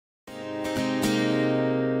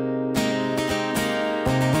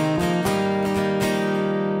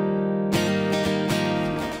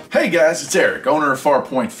Hey guys, it's Eric, owner of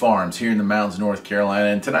Farpoint Farms here in the mountains of North Carolina,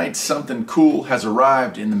 and tonight something cool has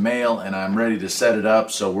arrived in the mail and I'm ready to set it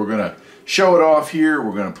up. So we're going to show it off here,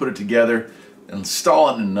 we're going to put it together,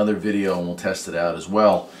 install it in another video, and we'll test it out as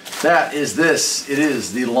well. That is this. It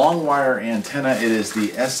is the long wire antenna. It is the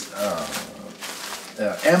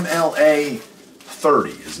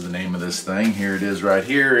MLA-30 is the name of this thing. Here it is right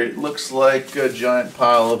here. It looks like a giant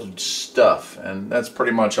pile of stuff, and that's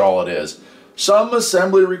pretty much all it is. Some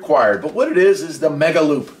assembly required, but what it is the Mega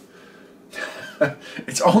Loop.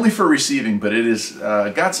 It's only for receiving, but it is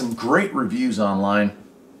got some great reviews online.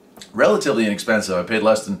 Relatively inexpensive. I paid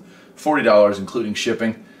less than $40 including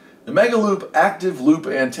shipping. The Mega Loop active loop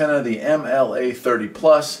antenna, the MLA-30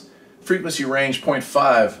 Plus, frequency range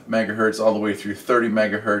 0.5 megahertz all the way through 30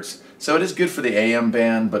 megahertz. So it is good for the AM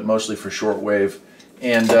band, but mostly for shortwave.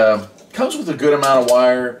 And comes with a good amount of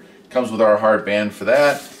wire. Comes with our hard band for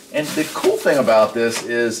that. And the cool thing about this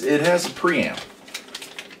is it has a preamp.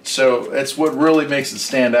 So that's what really makes it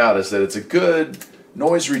stand out, is that it's a good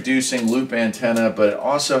noise reducing loop antenna, but it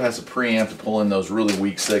also has a preamp to pull in those really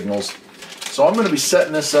weak signals. So I'm going to be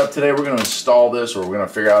setting this up today. We're going to install this, or we're going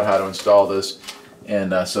to figure out how to install this.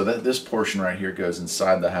 And so that this portion right here goes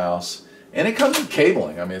inside the house. And it comes with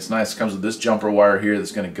cabling. I mean, it's nice. It comes with this jumper wire here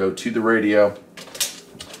that's going to go to the radio.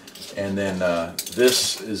 And then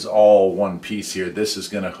this is all one piece here. This is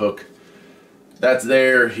going to hook. That's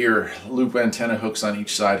there. Here, loop antenna hooks on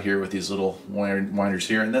each side here with these little winders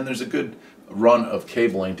here. And then there's a good run of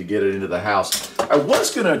cabling to get it into the house. I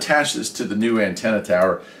was going to attach this to the new antenna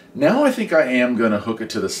tower. Now I think I am going to hook it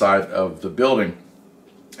to the side of the building.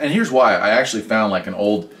 And here's why. I actually found like an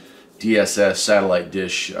old DSS satellite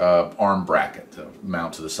dish arm bracket to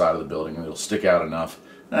mount to the side of the building, and it'll stick out enough.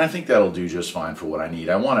 And I think that'll do just fine for what I need.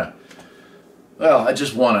 I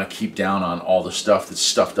just want to keep down on all the stuff that's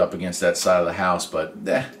stuffed up against that side of the house, but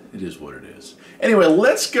it is what it is. Anyway,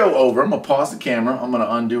 let's go over. I'm going to pause the camera. I'm going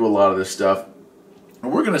to undo a lot of this stuff. And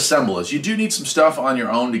we're going to assemble this. You do need some stuff on your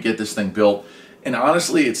own to get this thing built. And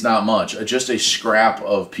honestly, it's not much. Just a scrap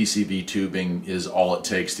of PCV tubing is all it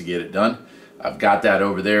takes to get it done. I've got that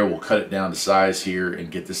over there. We'll cut it down to size here and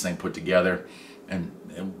get this thing put together. And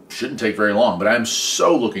it shouldn't take very long, but I'm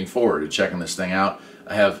so looking forward to checking this thing out.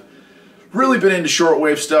 I have really been into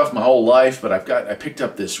shortwave stuff my whole life, but I picked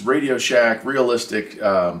up this Radio Shack realistic.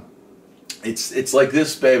 It's like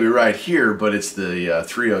this baby right here, but it's the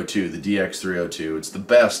 302, the DX302. It's the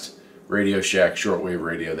best Radio Shack shortwave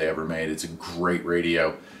radio they ever made. It's a great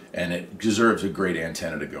radio, and it deserves a great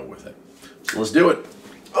antenna to go with it. So let's do it.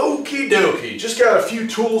 Okie dokie, just got a few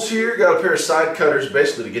tools here. Got a pair of side cutters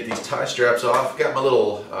basically to get these tie straps off. Got my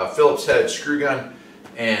little Phillips head screw gun,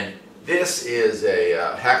 and this is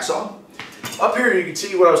a hacksaw. Up here you can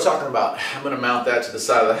see what I was talking about. I'm going to mount that to the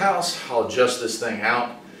side of the house. I'll adjust this thing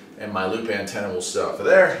out, and my loop antenna will sit off of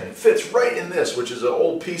there. And it fits right in this, which is an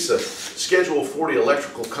old piece of Schedule 40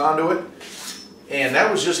 electrical conduit. And that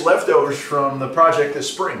was just leftovers from the project this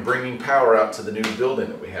spring, bringing power out to the new building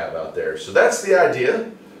that we have out there. So that's the idea.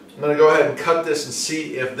 I'm going to go ahead and cut this and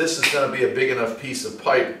see if this is going to be a big enough piece of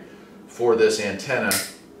pipe for this antenna.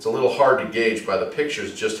 It's a little hard to gauge by the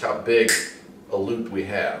pictures just how big a loop we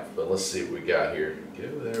have. But let's see what we got here.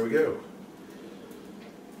 There we go.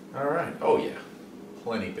 All right. Oh yeah,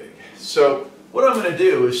 plenty big. So what I'm going to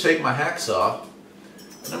do is take my hacksaw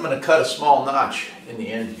and I'm going to cut a small notch in the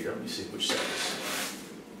end here. Let me see which side it is.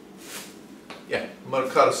 Yeah, I'm going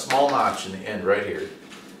to cut a small notch in the end right here,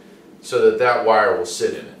 so that that wire will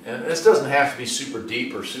sit in it. And this doesn't have to be super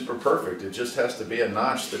deep or super perfect. It just has to be a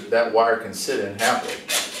notch that that wire can sit in happily.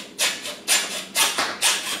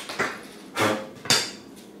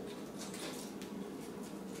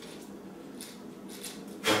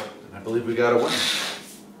 And I believe we got a winner.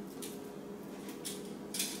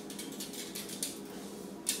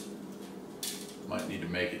 Might need to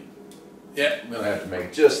make it. Yeah, I'm going to have to make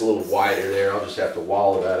it just a little wider there. I'll just have to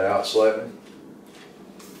wallow that out slightly.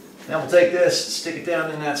 Now we'll take this, stick it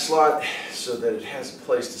down in that slot so that it has a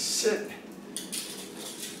place to sit.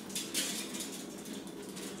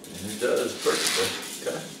 And it does perfectly.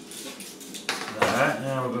 Okay. Alright,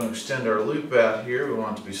 now we're going to extend our loop out here. We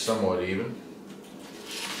want it to be somewhat even.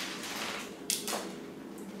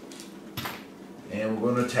 And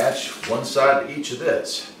we're going to attach one side to each of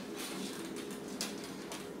this.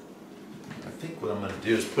 I think what I'm going to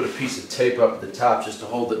do is put a piece of tape up at the top just to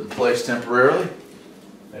hold it in place temporarily.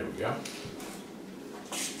 There we go.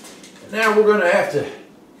 And now we're going to have to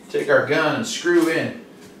take our gun and screw in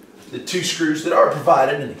the two screws that are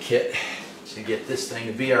provided in the kit to get this thing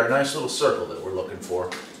to be our nice little circle that we're looking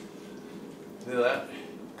for. Look at that.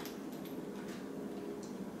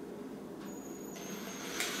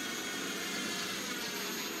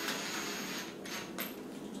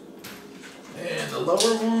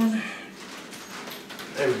 lower one.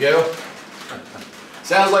 There we go.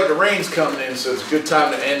 Sounds like the rain's coming in, so it's a good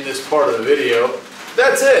time to end this part of the video.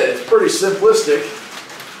 That's it. It's pretty simplistic.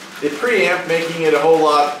 The preamp making it a whole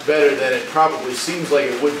lot better than it probably seems like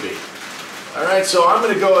it would be. Alright, so I'm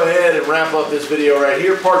going to go ahead and wrap up this video right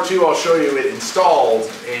here. Part 2, I'll show you it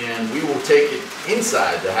installed, and we will take it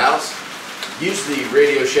inside the house. Use the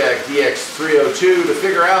Radio Shack DX302 to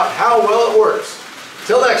figure out how well it works.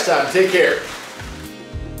 Till next time, take care.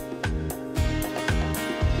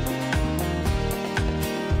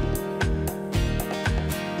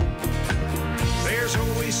 There's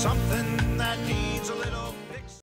always something